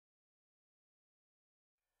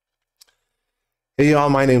Hey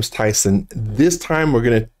y'all, my name's Tyson. This time we're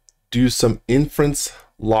going to do some inference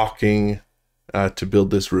locking to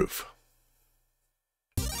build this roof.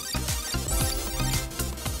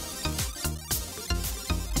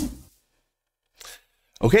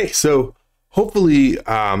 Okay, so hopefully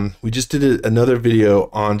we just did another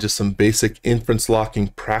video on just some basic inference locking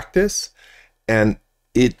practice, and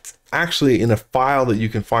it's actually in a file that you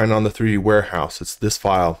can find on the 3D warehouse. It's this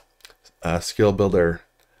file, Skill Builder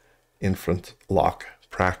Inference Lock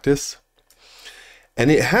Practice, and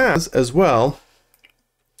it has as well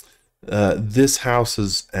this house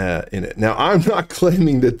is in it. Now I'm not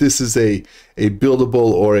claiming that this is a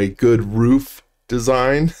buildable or a good roof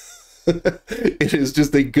design. It is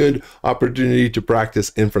just a good opportunity to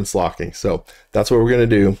practice inference locking, so that's what we're going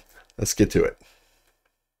to do. Let's get to it.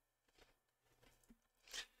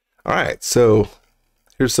 All right, so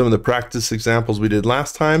here's some of the practice examples we did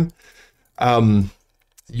last time.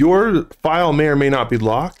 Your file may or may not be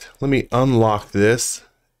locked. Let me unlock this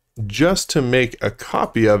just to make a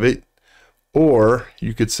copy of it, or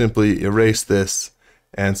you could simply erase this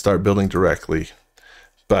and start building directly.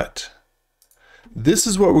 But this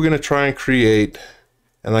is what we're going to try and create.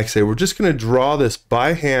 And like I say, we're just going to draw this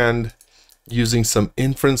by hand using some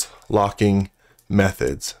inference locking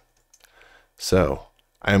methods. So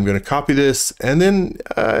I am going to copy this, and then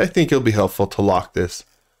I think it'll be helpful to lock this.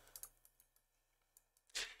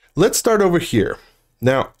 Let's start over here.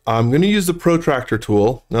 Now I'm going to use the Protractor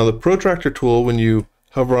Tool. Now the Protractor Tool, when you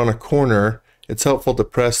hover on a corner, it's helpful to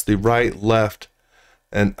press the right, left,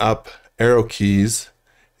 and up arrow keys.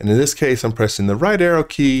 And in this case, I'm pressing the right arrow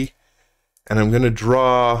key, and I'm going to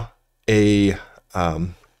draw a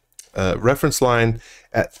reference line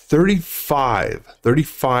at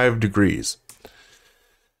 35 degrees.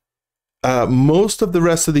 Most of the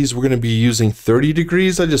rest of these we're going to be using 30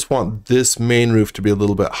 degrees. I just want this main roof to be a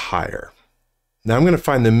little bit higher. Now I'm going to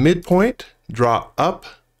find the midpoint, draw up,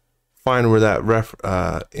 find where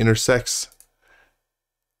that intersects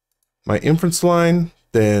my inference line,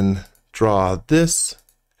 then draw this,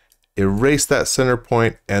 erase that center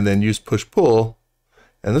point, and then use push-pull.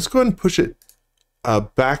 And let's go ahead and push it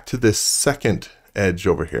back to this second edge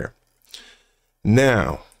over here.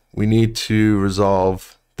 Now we need to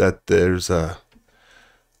resolve that there's a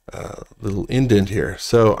little indent here.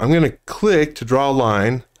 So I'm going to click to draw a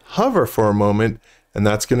line, hover for a moment, and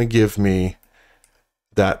that's going to give me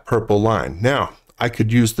that purple line. Now I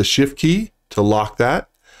could use the shift key to lock that.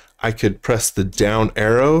 I could press the down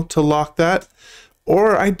arrow to lock that,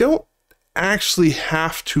 or I don't actually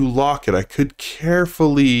have to lock it. I could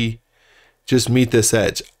carefully just meet this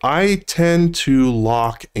edge. I tend to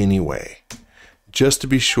lock anyway, just to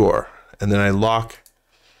be sure, and then I lock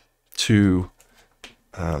to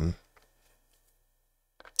the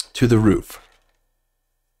roof.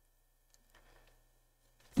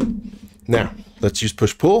 Now let's use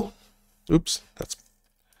push-pull. Oops, let's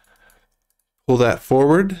pull that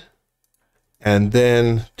forward, and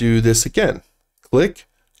then do this again. Click,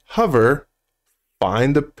 hover,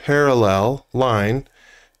 find the parallel line,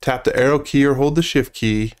 tap the arrow key or hold the shift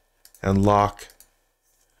key, and lock.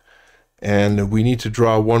 And we need to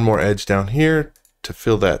draw one more edge down here to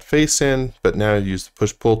fill that face in, but now use the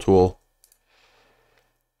push-pull tool.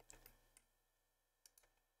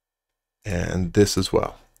 And this as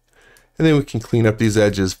well. And then we can clean up these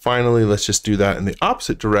edges. Finally, let's just do that in the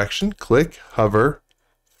opposite direction. Click, hover,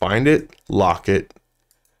 find it, lock it,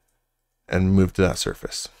 and move to that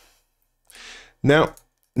surface. Now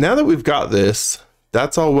that we've got this,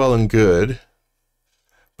 that's all well and good,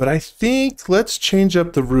 but I think let's change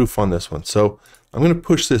up the roof on this one. So I'm going to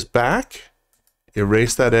push this back,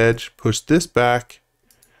 erase that edge, push this back,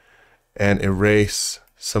 and erase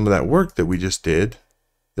some of that work that we just did.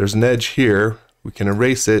 There's an edge here. We can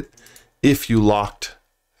erase it if you locked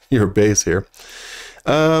your base here.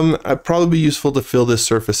 It'd probably be useful to fill this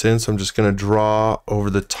surface in, so I'm just going to draw over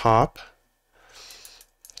the top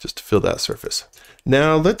just to fill that surface.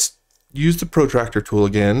 Now let's use the Protractor Tool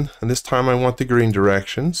again, and this time I want the green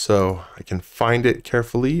direction, so I can find it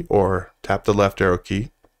carefully or tap the left arrow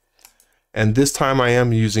key. And this time I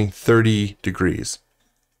am using 30 degrees.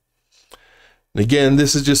 And again,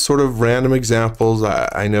 this is just sort of random examples.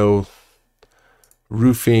 I know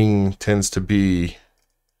roofing tends to be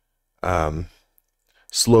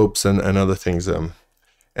slopes and other things. And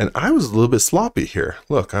I was a little bit sloppy here.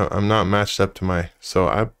 Look, I'm not matched up to my,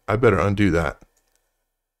 so I better undo that.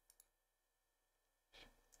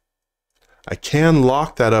 I can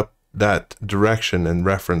lock that up, that direction and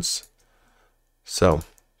reference. So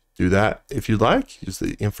do that if you'd like. Use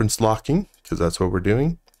the inference locking, because that's what we're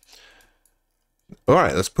doing. All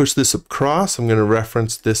right, let's push this across. I'm going to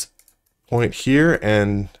reference this point here,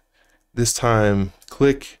 and this time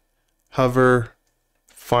click, hover,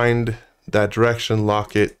 find that direction,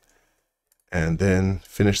 lock it, and then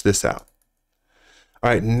finish this out. All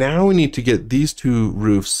right, now we need to get these two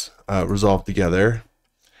roofs resolved together.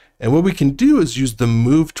 And what we can do is use the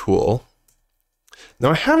move tool.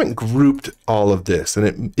 Now I haven't grouped all of this,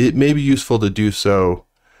 and it may be useful to do so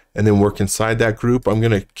and then work inside that group. I'm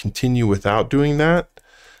going to continue without doing that,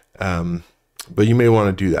 but you may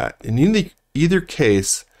want to do that. In either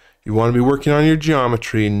case, you want to be working on your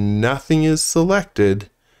geometry. Nothing is selected,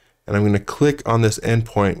 and I'm going to click on this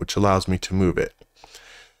endpoint, which allows me to move it.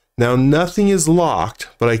 Now nothing is locked,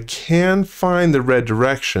 but I can find the red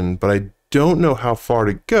direction, but I don't know how far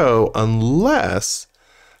to go unless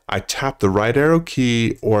I tap the right arrow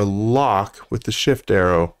key or lock with the shift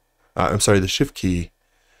arrow. The shift key.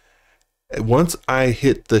 Once I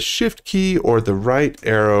hit the shift key or the right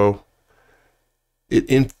arrow, it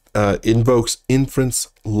invokes Inference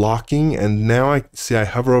locking, and now I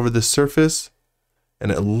hover over the surface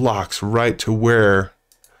and it locks right to where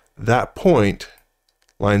that point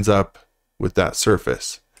lines up with that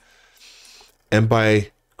surface. And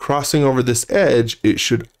by crossing over this edge, it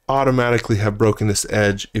should automatically have broken this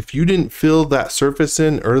edge. If you didn't fill that surface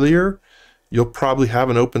in earlier, you'll probably have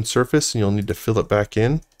an open surface and you'll need to fill it back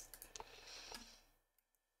in.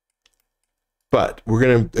 But we're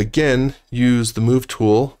going to again use the move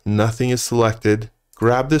tool. Nothing is selected.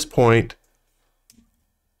 Grab this point,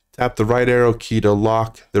 tap the right arrow key to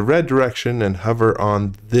lock the red direction, and hover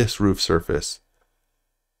on this roof surface.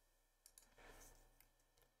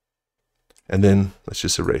 And then let's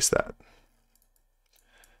just erase that.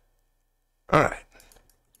 All right,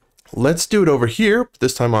 let's do it over here,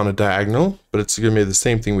 this time on a diagonal, but it's going to be the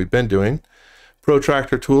same thing we've been doing.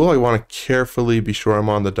 Protractor tool, I want to carefully be sure I'm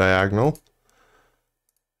on the diagonal.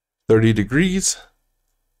 30 degrees,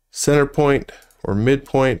 center point or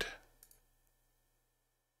midpoint,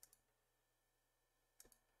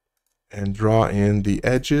 and draw in the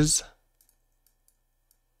edges.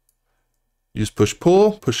 Use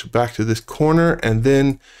push-pull, push it back to this corner, and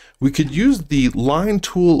then we could use the line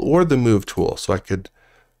tool or the move tool. So I could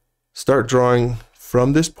start drawing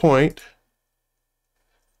from this point,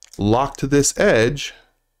 lock to this edge.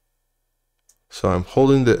 So I'm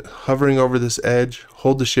hovering over this edge,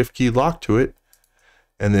 hold the shift key, lock to it,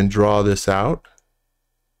 and then draw this out.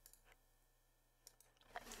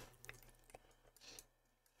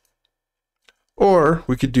 Or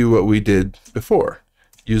we could do what we did before.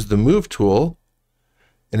 Use the move tool,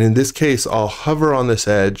 and in this case I'll hover on this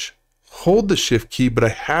edge, hold the shift key, but I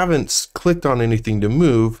haven't clicked on anything to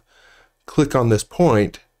move. Click on this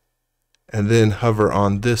point and then hover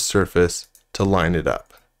on this surface to line it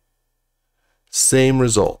up. Same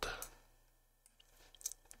result.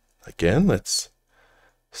 Again, let's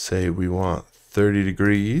say we want 30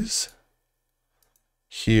 degrees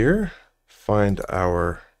here. Find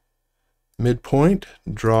our midpoint,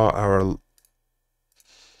 draw our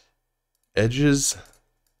edges.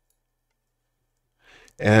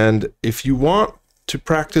 And if you want to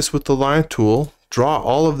practice with the line tool, draw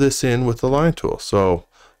all of this in with the line tool. So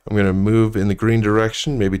I'm going to move in the green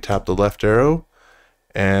direction, maybe tap the left arrow,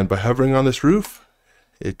 and by hovering on this roof,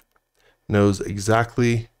 it knows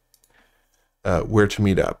exactly where to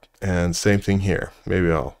meet up. And same thing here.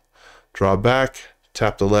 Maybe I'll draw back,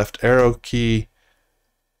 tap the left arrow key.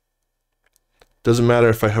 Doesn't matter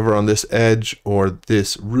if I hover on this edge or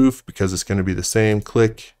this roof because it's going to be the same.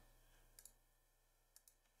 Click.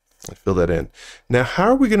 I fill that in. Now, how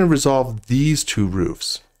are we going to resolve these two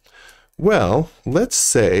roofs? Well, let's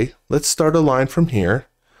start a line from here.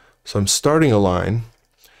 So I'm starting a line.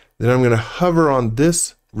 Then I'm going to hover on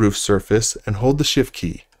this roof surface and hold the shift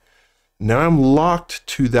key. Now I'm locked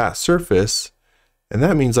to that surface, and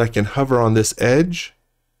that means I can hover on this edge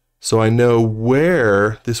so I know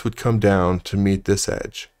where this would come down to meet this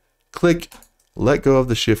edge. Click, let go of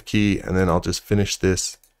the shift key, and then I'll just finish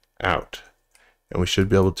this out. And we should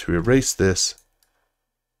be able to erase this.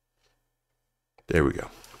 There we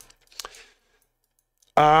go.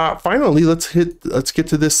 Finally, let's get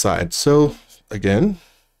to this side. So again,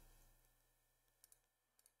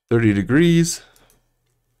 30 degrees,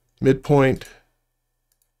 midpoint,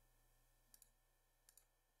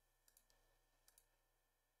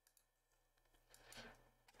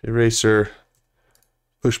 eraser,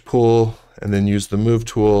 push pull, and then use the move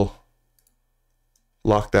tool,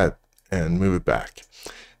 lock that and move it back.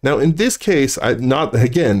 Now in this case, it's not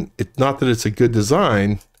that it's a good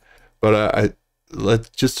design, but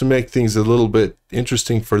just to make things a little bit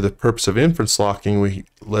interesting for the purpose of inference locking,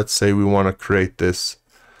 let's say we want to create this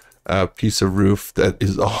piece of roof that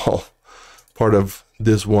is all part of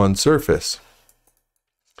this one surface.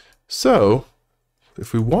 So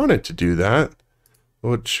if we wanted to do that,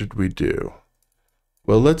 what should we do?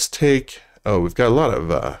 Well, let's take, we've got a lot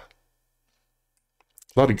of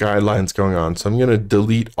guidelines going on. So I'm going to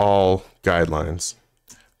delete all guidelines,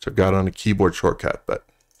 which I've got on a keyboard shortcut, but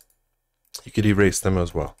you could erase them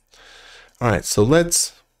as well. All right, so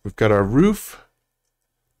we've got our roof.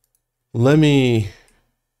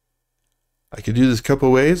 I could do this a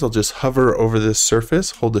couple ways. I'll just hover over this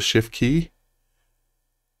surface, hold the shift key,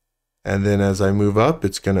 and then as I move up,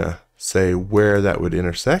 it's gonna say where that would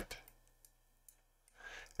intersect.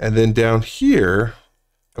 And then down here,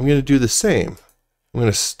 I'm gonna do the same. I'm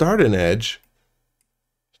gonna start an edge,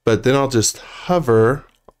 but then I'll just hover,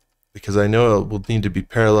 because I know it will need to be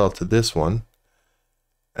parallel to this one,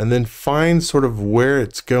 and then find sort of where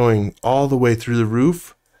it's going all the way through the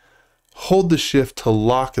roof, hold the shift to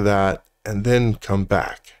lock that, and then come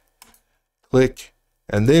back. Click,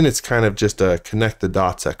 and then it's kind of just a connect the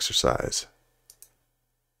dots exercise.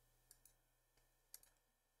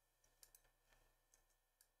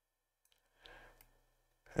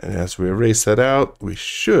 And as we erase that out, we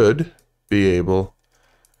should be able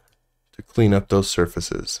to clean up those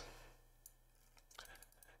surfaces.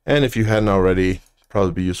 And if you hadn't already,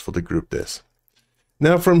 probably be useful to group this.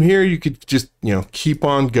 Now from here, you could just, keep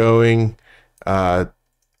on going.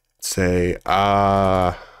 Say,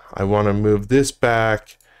 I want to move this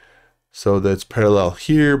back so that's parallel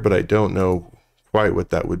here, but I don't know quite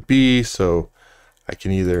what that would be. So I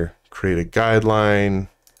can either create a guideline,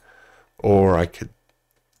 or I could,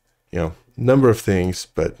 number of things,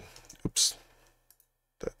 but oops,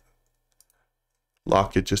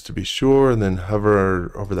 lock it just to be sure, and then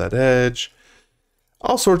hover over that edge.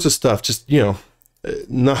 All sorts of stuff, just,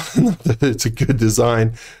 not that it's a good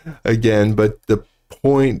design again, but the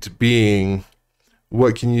point being,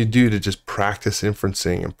 what can you do to just practice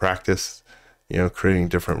inferencing and practice, creating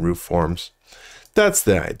different roof forms? That's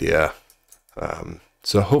the idea.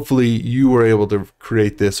 So hopefully you were able to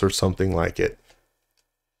create this or something like it.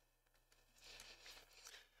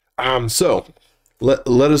 So let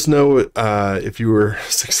us know if you were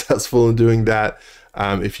successful in doing that.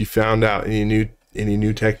 If you found out any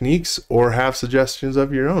new techniques or have suggestions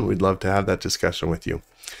of your own, we'd love to have that discussion with you.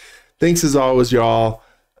 Thanks as always, y'all.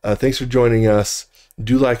 Thanks for joining us.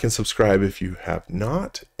 Do like and subscribe if you have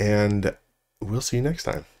not, and we'll see you next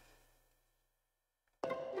time.